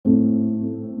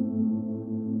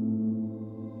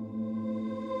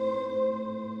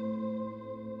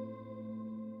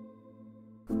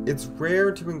It's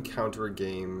rare to encounter a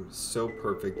game so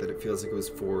perfect that it feels like it was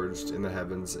forged in the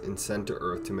heavens and sent to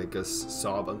Earth to make us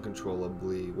sob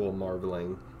uncontrollably while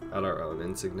marveling at our own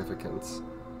insignificance.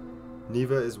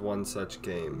 Neva is one such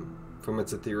game. From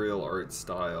its ethereal art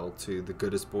style to the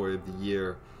goodest boy of the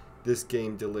year, this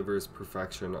game delivers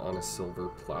perfection on a silver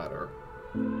platter.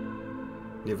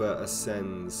 Neva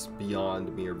ascends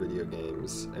beyond mere video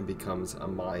games and becomes a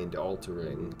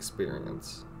mind-altering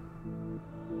experience.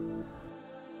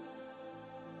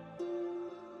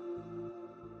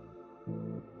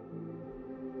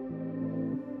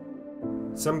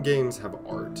 Some games have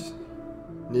art.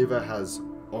 Neva has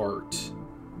art.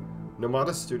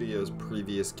 Nomada Studios'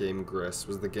 previous game, Gris,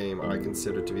 was the game I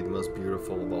consider to be the most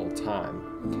beautiful of all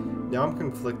time. Now I'm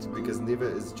conflicted because Neva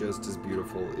is just as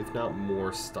beautiful, if not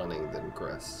more stunning than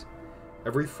Gris.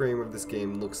 Every frame of this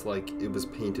game looks like it was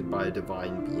painted by a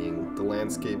divine being. The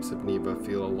landscapes of Neva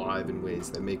feel alive in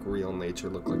ways that make real nature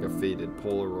look like a faded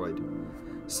Polaroid.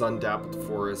 Sun-dappled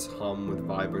forests hum with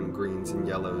vibrant greens and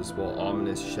yellows, while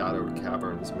ominous shadowed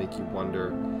caverns make you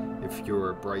wonder if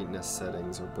your brightness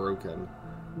settings are broken,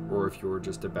 or if you're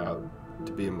just about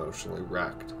to be emotionally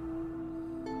wrecked.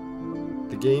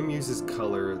 The game uses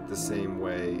color the same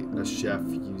way a chef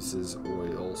uses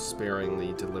oil,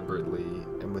 sparingly, deliberately,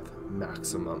 and with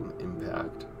maximum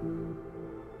impact.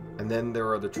 And then there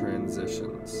are the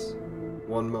transitions.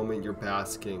 One moment you're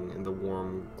basking in the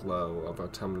warm glow of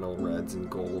autumnal reds and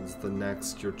golds, the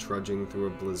next you're trudging through a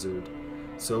blizzard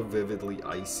so vividly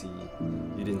icy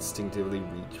you'd instinctively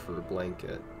reach for a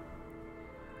blanket.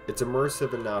 It's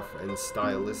immersive enough and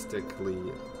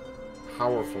stylistically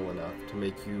powerful enough to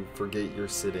make you forget you're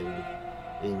sitting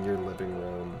in your living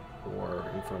room or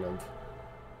in front of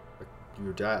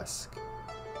your desk.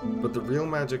 But the real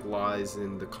magic lies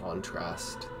in the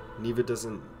contrast. Neva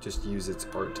doesn't just use its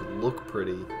art to look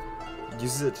pretty, it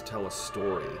uses it to tell a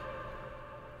story.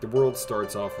 The world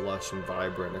starts off lush and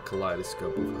vibrant, a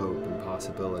kaleidoscope of hope and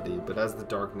possibility, but as the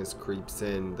darkness creeps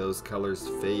in, those colors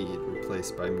fade,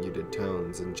 replaced by muted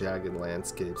tones and jagged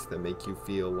landscapes that make you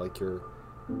feel like your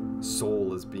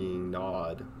soul is being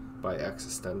gnawed by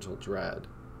existential dread.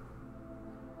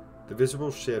 The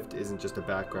visual shift isn't just a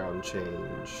background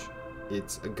change,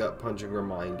 it's a gut-punching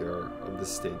reminder of the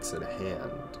stakes at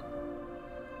hand.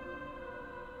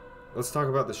 Let's talk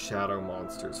about the shadow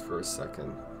monsters for a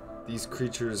second. These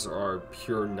creatures are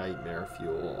pure nightmare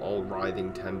fuel, all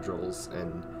writhing tendrils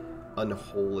and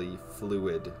unholy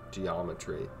fluid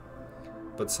geometry.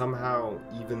 But somehow,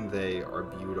 even they are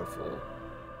beautiful.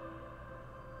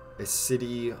 A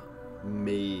city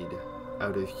made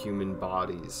out of human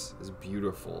bodies is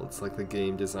beautiful. It's like the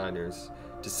game designers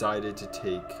decided to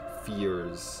take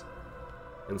fears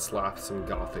and slap some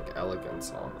gothic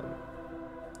elegance on them.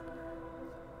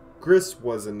 Gris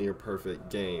was a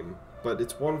near-perfect game, but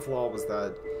its one flaw was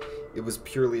that it was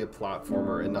purely a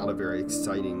platformer and not a very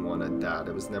exciting one at that.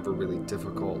 It was never really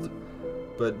difficult.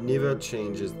 But Neva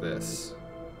changes this,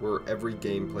 where every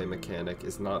gameplay mechanic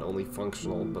is not only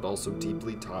functional, but also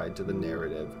deeply tied to the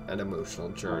narrative and emotional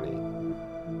journey.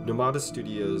 Nomada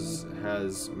Studios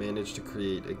has managed to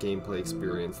create a gameplay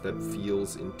experience that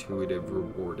feels intuitive,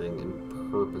 rewarding,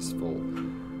 and purposeful,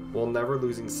 while never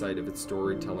losing sight of its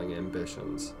storytelling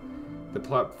ambitions. The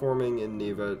platforming in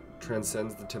Neva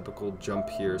transcends the typical jump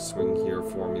here, swing here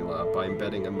formula by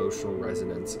embedding emotional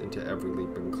resonance into every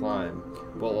leap and climb,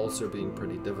 while also being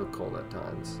pretty difficult at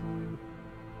times.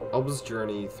 Alba's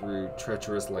journey through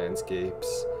treacherous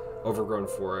landscapes, overgrown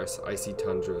forests, icy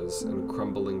tundras, and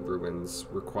crumbling ruins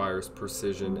requires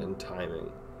precision and timing.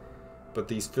 But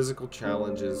these physical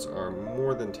challenges are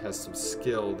more than tests of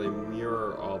skill, they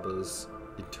mirror Alba's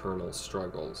eternal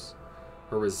struggles,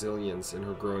 her resilience and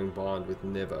her growing bond with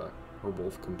Neva, her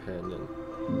wolf companion.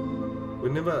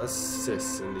 When Neva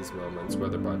assists in these moments,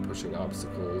 whether by pushing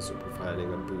obstacles or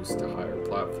providing a boost to higher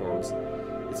platforms,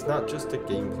 it's not just a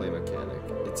gameplay mechanic,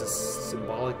 it's a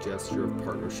symbolic gesture of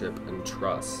partnership and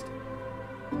trust.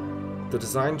 The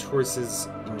design choices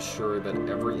ensure that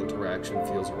every interaction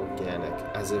feels organic,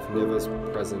 as if Neva's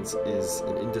presence is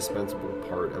an indispensable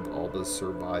part of Alba's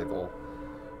survival,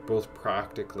 both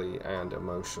practically and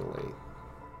emotionally.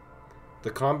 The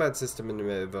combat system in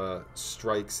Neva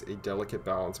strikes a delicate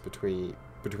balance between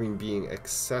being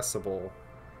accessible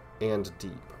and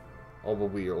deep. Alba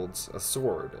wields a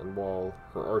sword, and while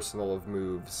her arsenal of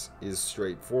moves is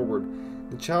straightforward,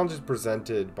 the challenges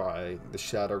presented by the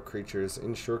shadow creatures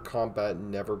ensure combat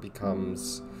never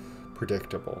becomes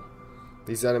predictable.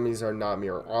 These enemies are not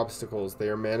mere obstacles, they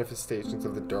are manifestations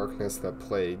of the darkness that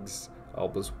plagues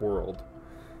Alba's world,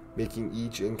 making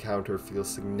each encounter feel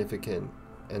significant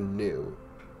and new.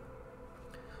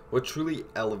 What truly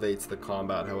elevates the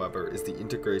combat, however, is the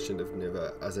integration of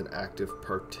Neva as an active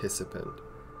participant.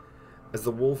 As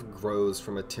the wolf grows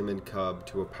from a timid cub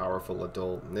to a powerful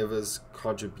adult, Neva's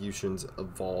contributions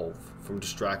evolve from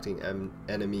distracting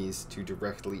enemies to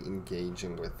directly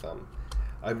engaging with them.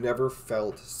 I've never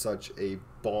felt such a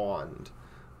bond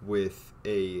with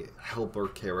a helper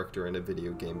character in a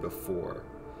video game before.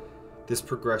 This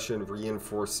progression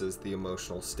reinforces the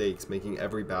emotional stakes, making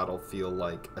every battle feel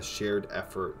like a shared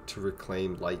effort to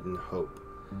reclaim light and hope.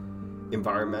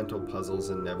 Environmental puzzles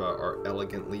in Neva are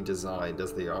elegantly designed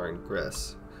as they are in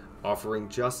Gris, offering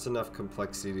just enough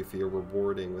complexity to feel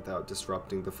rewarding without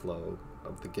disrupting the flow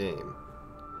of the game.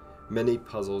 Many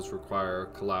puzzles require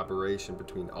collaboration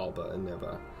between Alba and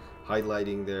Neva,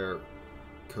 highlighting their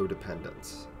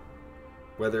codependence.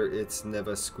 Whether it's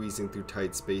Neva squeezing through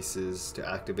tight spaces to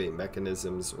activate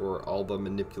mechanisms or Alba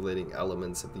manipulating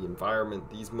elements of the environment,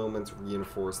 these moments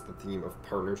reinforce the theme of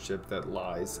partnership that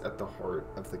lies at the heart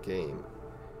of the game.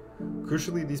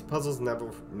 Crucially, these puzzles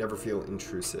never feel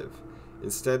intrusive.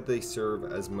 Instead, they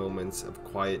serve as moments of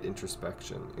quiet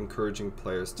introspection, encouraging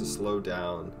players to slow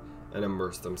down and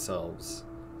immerse themselves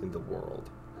in the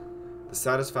world. The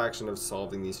satisfaction of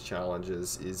solving these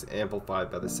challenges is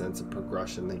amplified by the sense of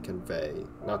progression they convey,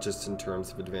 not just in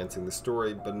terms of advancing the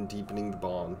story, but in deepening the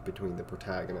bond between the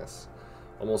protagonists.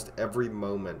 Almost every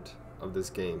moment of this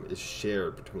game is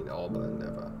shared between Alba and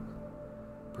Neva.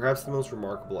 Perhaps the most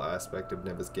remarkable aspect of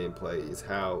Neva's gameplay is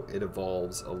how it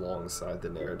evolves alongside the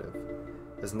narrative.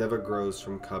 As Neva grows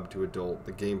from cub to adult,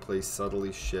 the gameplay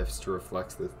subtly shifts to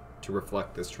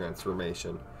reflect this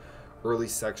transformation. Early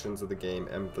sections of the game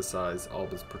emphasize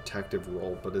Alba's protective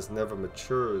role, but as Neva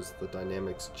matures, the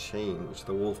dynamics change.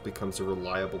 The wolf becomes a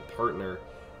reliable partner,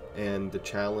 and the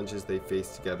challenges they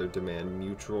face together demand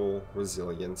mutual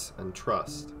resilience and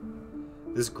trust.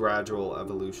 This gradual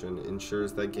evolution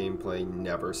ensures that gameplay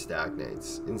never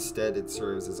stagnates. Instead, it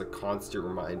serves as a constant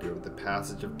reminder of the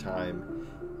passage of time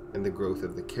and the growth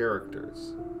of the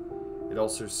characters. It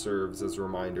also serves as a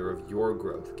reminder of your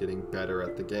growth, getting better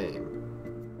at the game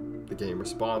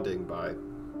responding by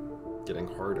getting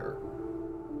harder.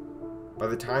 By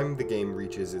the time the game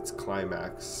reaches its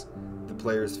climax, the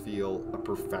players feel a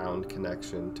profound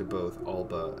connection to both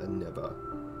Alba and Neva,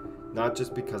 not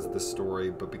just because of the story,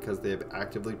 but because they have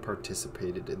actively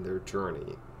participated in their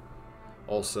journey.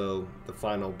 Also, the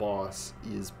final boss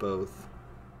is both,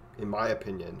 in my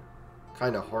opinion,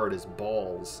 kind of hard as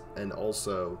balls, and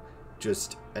also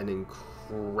just an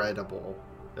incredible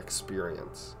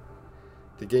experience.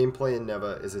 The gameplay in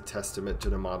Neva is a testament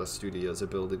to Neva Studios'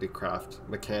 ability to craft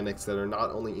mechanics that are not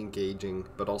only engaging,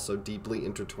 but also deeply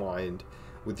intertwined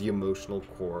with the emotional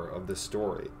core of the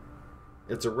story.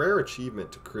 It's a rare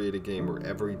achievement to create a game where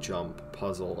every jump,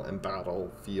 puzzle, and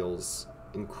battle feels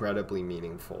incredibly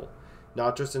meaningful,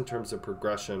 not just in terms of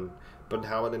progression, but in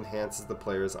how it enhances the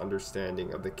player's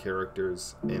understanding of the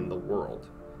characters and the world.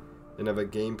 And Neva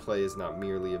gameplay is not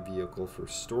merely a vehicle for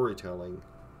storytelling,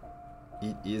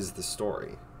 it is the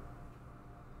story.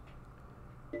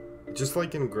 Just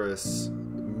like in Gris,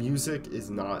 music is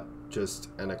not just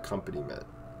an accompaniment.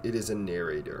 It is a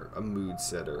narrator, a mood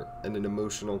setter, and an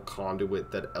emotional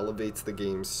conduit that elevates the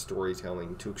game's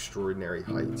storytelling to extraordinary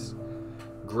heights.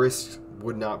 Gris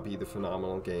would not be the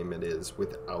phenomenal game it is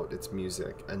without its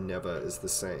music, and Neva is the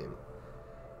same.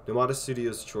 Neva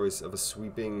Studios' choice of a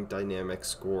sweeping, dynamic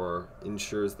score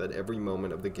ensures that every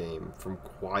moment of the game, from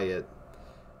quiet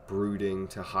brooding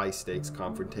to high-stakes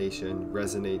confrontation,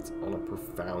 resonates on a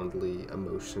profoundly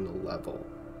emotional level.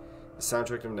 The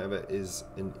soundtrack of Neva is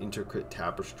an intricate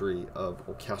tapestry of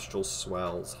orchestral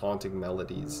swells, haunting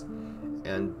melodies,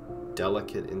 and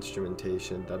delicate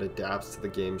instrumentation that adapts to the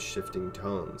game's shifting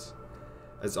tones.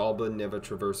 As Alba and Neva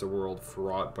traverse a world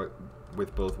fraught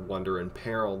with both wonder and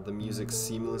peril, the music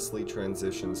seamlessly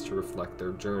transitions to reflect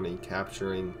their journey,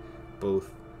 capturing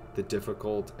both the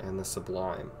difficult and the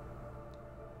sublime.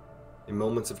 In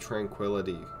moments of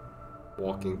tranquility,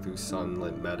 walking through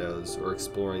sunlit meadows or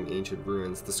exploring ancient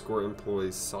ruins, the score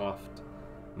employs soft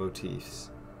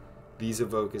motifs. These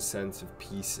evoke a sense of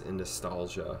peace and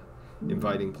nostalgia,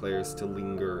 inviting players to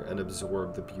linger and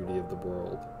absorb the beauty of the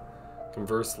world.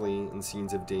 Conversely, in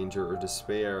scenes of danger or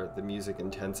despair, the music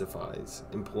intensifies,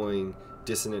 employing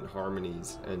dissonant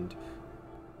harmonies and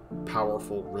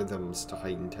powerful rhythms to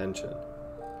heighten tension.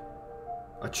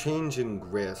 A change in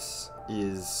Gris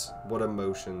is what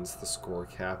emotions the score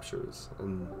captures,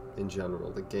 and in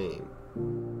general, the game.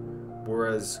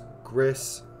 Whereas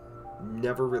Gris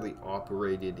never really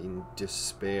operated in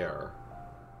despair,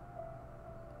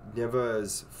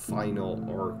 Neva's final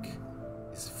arc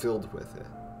is filled with it.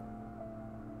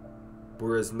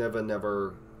 Whereas Neva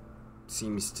never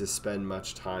seems to spend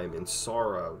much time in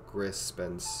sorrow, Gris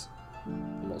spends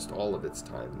almost all of its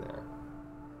time there.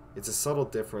 It's a subtle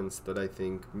difference that I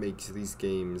think makes these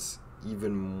games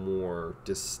even more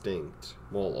distinct,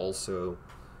 while also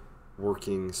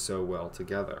working so well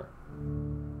together.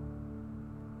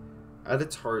 At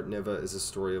its heart, Neva is a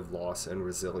story of loss and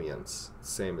resilience,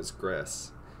 same as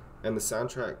Gris, and the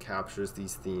soundtrack captures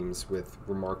these themes with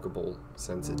remarkable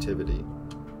sensitivity.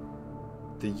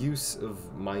 The use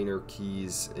of minor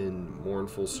keys in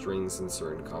mournful strings in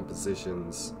certain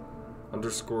compositions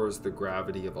underscores the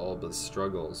gravity of Alba's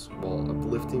struggles, while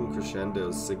uplifting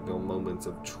crescendos signal moments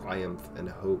of triumph and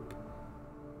hope.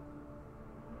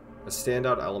 A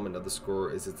standout element of the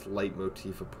score is its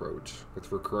leitmotif approach,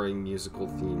 with recurring musical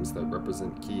themes that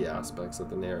represent key aspects of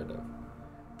the narrative.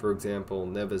 For example,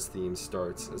 Neva's theme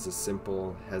starts as a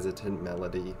simple, hesitant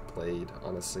melody played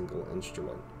on a single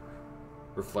instrument,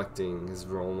 reflecting his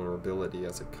vulnerability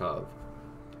as a cub.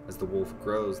 As the wolf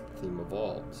grows, the theme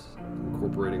evolves,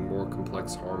 incorporating more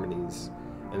complex harmonies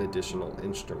and additional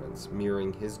instruments,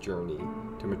 mirroring his journey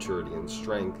to maturity and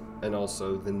strength, and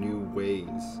also the new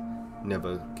ways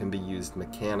Neva can be used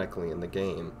mechanically in the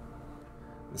game.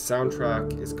 The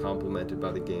soundtrack is complemented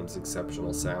by the game's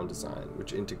exceptional sound design,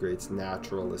 which integrates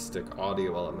naturalistic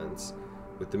audio elements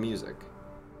with the music.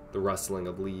 The rustling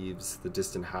of leaves, the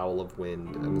distant howl of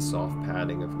wind, and the soft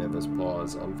padding of Neva's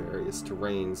paws on various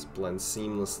terrains blend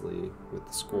seamlessly with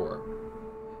the score.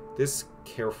 This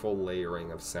careful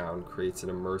layering of sound creates an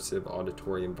immersive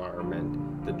auditory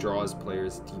environment that draws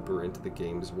players deeper into the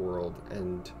game's world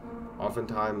and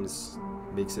oftentimes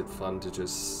makes it fun to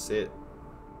just sit.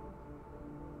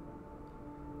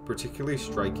 Particularly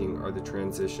striking are the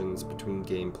transitions between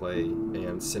gameplay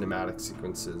and cinematic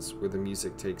sequences where the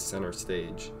music takes center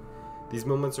stage. These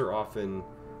moments often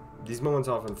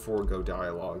forego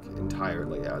dialogue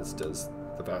entirely, as does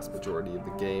the vast majority of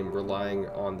the game, relying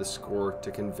on the score to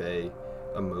convey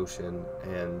emotion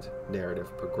and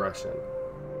narrative progression.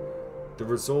 The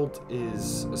result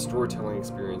is a storytelling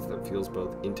experience that feels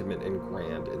both intimate and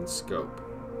grand in scope.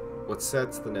 What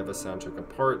sets the Neva soundtrack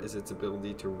apart is its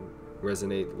ability to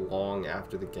resonate long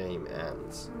after the game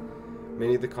ends.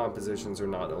 Many of the compositions are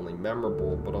not only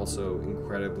memorable, but also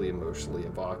incredibly emotionally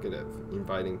evocative,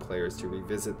 inviting players to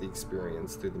revisit the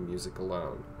experience through the music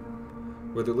alone.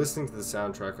 Whether listening to the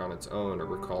soundtrack on its own or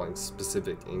recalling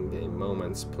specific in-game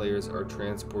moments, players are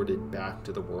transported back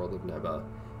to the world of Neva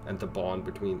and the bond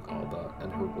between Alba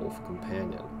and her wolf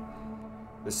companion.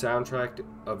 The soundtrack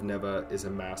of Neva is a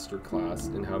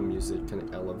masterclass in how music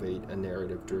can elevate a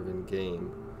narrative-driven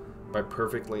game. By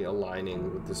perfectly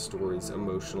aligning with the story's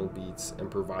emotional beats and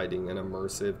providing an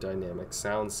immersive, dynamic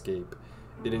soundscape,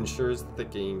 it ensures that the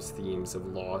game's themes of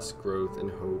loss, growth, and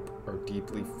hope are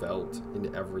deeply felt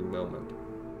in every moment.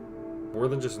 More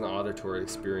than just an auditory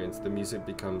experience, the music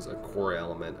becomes a core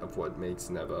element of what makes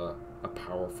Neva a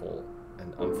powerful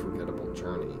and unforgettable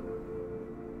journey.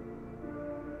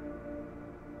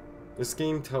 This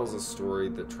game tells a story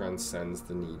that transcends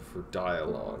the need for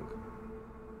dialogue.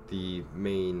 The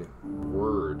main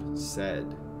word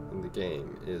said in the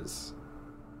game is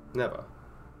Neva.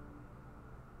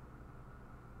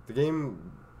 The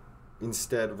game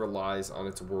instead relies on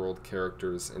its world,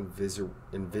 characters, and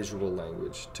visual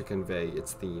language to convey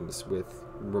its themes with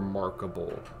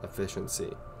remarkable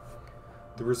efficiency.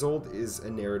 The result is a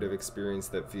narrative experience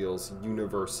that feels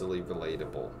universally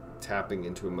relatable, tapping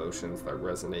into emotions that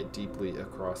resonate deeply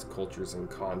across cultures and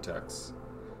contexts.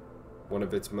 One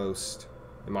of its most,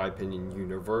 in my opinion,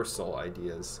 universal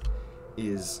ideas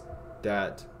is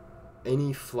that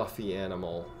any fluffy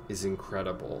animal is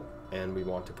incredible and we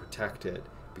want to protect it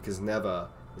because Neva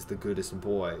is the goodest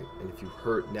boy, and if you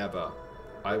hurt Neva,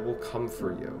 I will come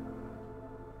for you.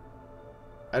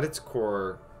 At its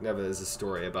core, Neva is a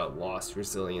story about loss,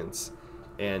 resilience,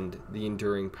 and the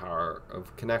enduring power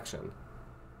of connection.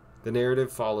 The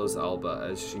narrative follows Alba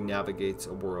as she navigates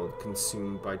a world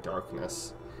consumed by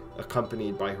darkness,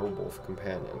 accompanied by her wolf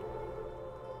companion.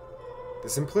 The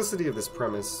simplicity of this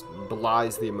premise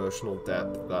belies the emotional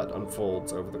depth that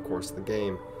unfolds over the course of the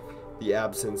game. The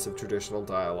absence of traditional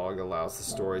dialogue allows the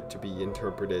story to be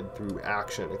interpreted through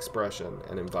action, expression,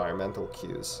 and environmental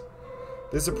cues.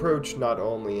 This approach not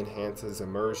only enhances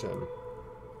immersion,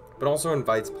 but also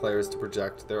invites players to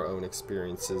project their own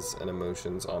experiences and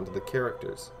emotions onto the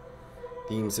characters.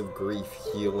 Themes of grief,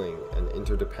 healing, and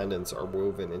interdependence are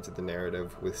woven into the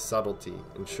narrative with subtlety,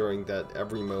 ensuring that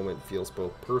every moment feels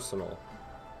both personal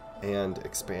and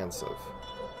expansive.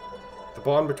 The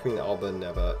bond between Alba and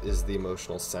Neva is the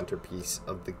emotional centerpiece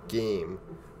of the game,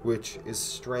 which is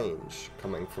strange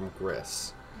coming from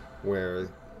Gris, where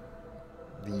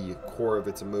the core of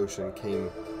its emotion came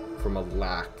from a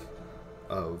lack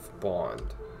of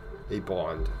bond, a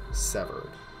bond severed,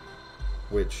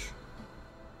 which,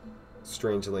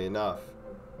 strangely enough,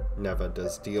 Neva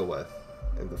does deal with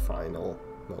in the final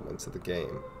moments of the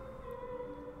game.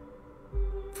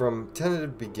 From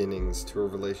tentative beginnings to a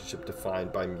relationship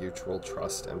defined by mutual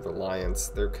trust and reliance,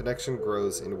 their connection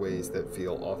grows in ways that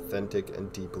feel authentic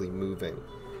and deeply moving.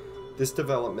 This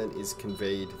development is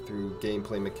conveyed through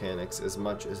gameplay mechanics as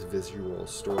much as visual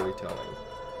storytelling.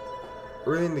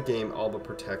 Early in the game, Alba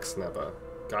protects Neva,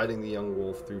 guiding the young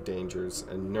wolf through dangers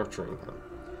and nurturing him.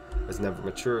 As Neva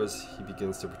matures, he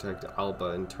begins to protect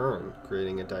Alba in turn,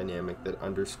 creating a dynamic that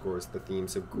underscores the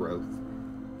themes of growth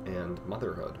and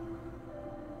motherhood.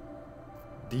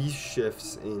 These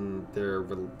shifts in their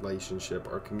relationship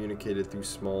are communicated through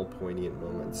small, poignant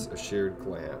moments, a shared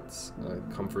glance, a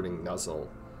comforting nuzzle,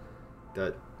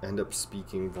 that end up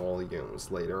speaking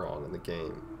volumes later on in the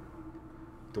game.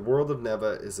 The world of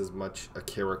Neva is as much a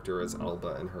character as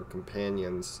Alba and her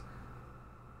companions,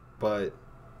 but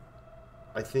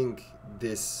I think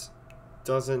this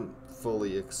doesn't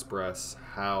fully express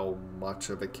how much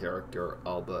of a character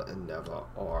Alba and Neva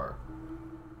are.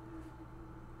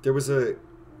 There was a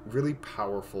really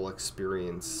powerful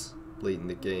experience late in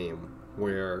the game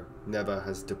where Neva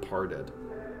has departed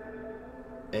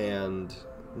and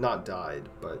not died,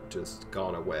 but just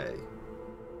gone away.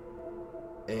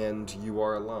 And you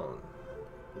are alone.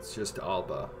 It's just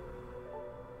Alba.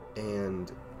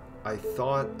 And I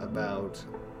thought about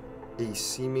a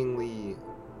seemingly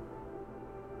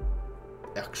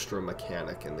extra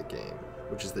mechanic in the game,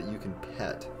 which is that you can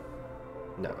pet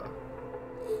Neva.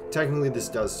 Technically, this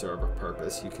does serve a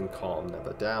purpose. You can calm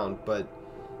Neva down, but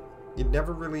it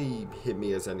never really hit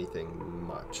me as anything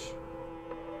much.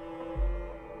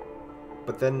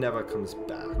 But then Neva comes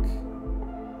back,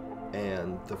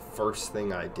 and the first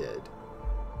thing I did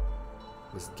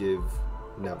was give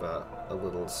Neva a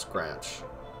little scratch.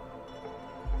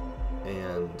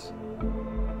 And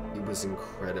it was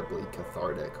incredibly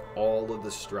cathartic. All of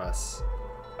the stress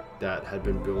that had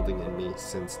been building in me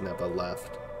since Neva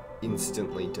left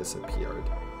instantly disappeared.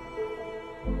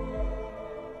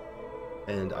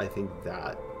 And I think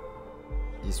that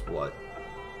is what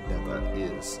Neva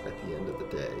is at the end of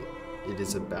the day. It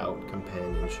is about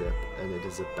companionship, and it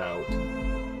is about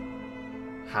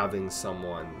having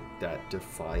someone that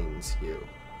defines you.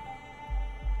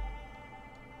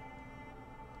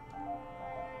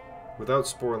 Without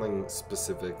spoiling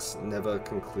specifics, Neva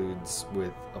concludes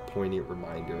with a poignant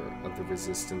reminder of the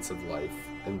resistance of life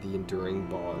and the enduring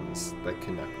bonds that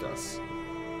connect us.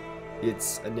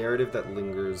 It's a narrative that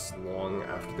lingers long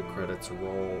after the credits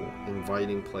roll,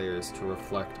 inviting players to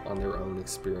reflect on their own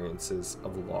experiences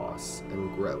of loss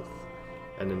and growth,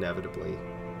 and inevitably,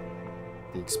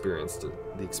 the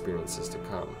experiences to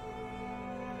come.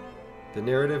 The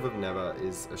narrative of Neva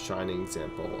is a shining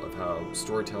example of how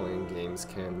storytelling in games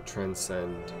can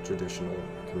transcend traditional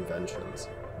conventions.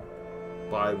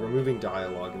 By removing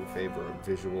dialogue in favor of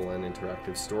visual and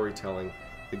interactive storytelling,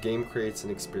 the game creates an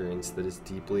experience that is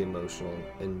deeply emotional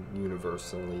and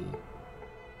universally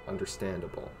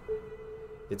understandable.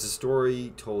 It's a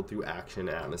story told through action,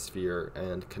 atmosphere,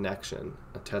 and connection,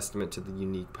 a testament to the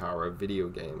unique power of video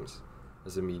games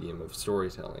as a medium of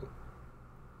storytelling.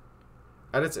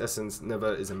 At its essence,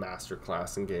 Neva is a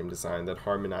masterclass in game design that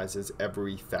harmonizes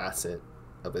every facet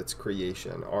of its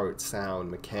creation, art, sound,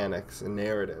 mechanics, and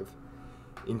narrative,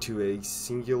 into a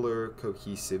singular,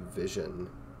 cohesive vision.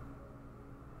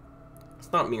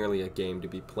 It's not merely a game to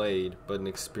be played, but an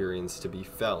experience to be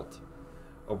felt,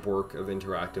 a work of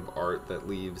interactive art that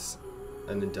leaves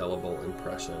an indelible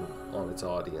impression on its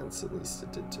audience, at least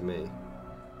it did to me.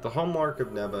 The hallmark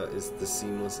of Neva is the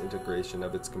seamless integration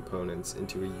of its components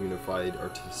into a unified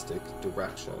artistic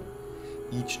direction.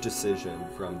 Each decision,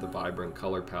 from the vibrant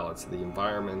color palettes of the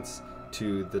environments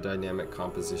to the dynamic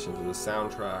compositions of the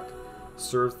soundtrack,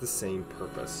 serves the same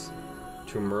purpose: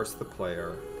 to immerse the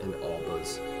player in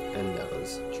Alba's and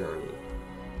Neva's journey.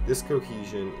 This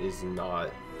cohesion is not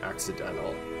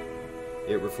accidental.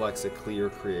 It reflects a clear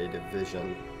creative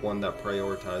vision, one that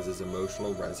prioritizes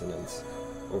emotional resonance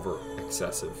over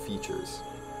excessive features.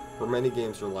 Where many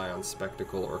games rely on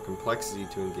spectacle or complexity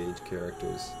to engage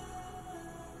characters,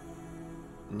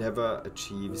 Neva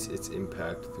achieves its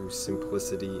impact through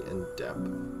simplicity and depth.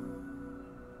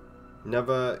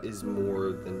 Neva is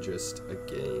more than just a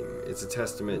game. It's a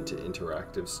testament to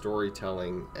interactive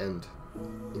storytelling and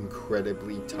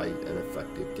incredibly tight and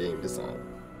effective game design.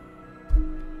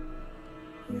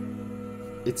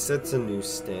 It sets a new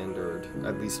standard,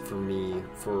 at least for me,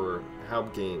 for how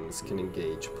games can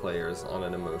engage players on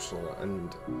an emotional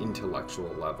and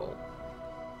intellectual level.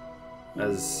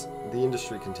 As the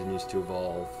industry continues to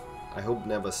evolve, I hope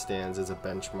Neva stands as a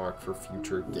benchmark for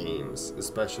future games,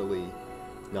 especially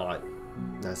not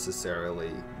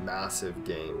necessarily massive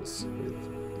games with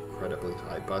incredibly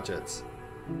high budgets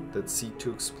that seek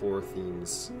to explore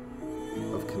themes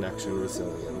of connection,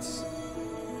 resilience,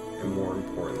 and more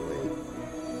importantly,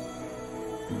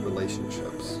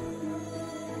 relationships.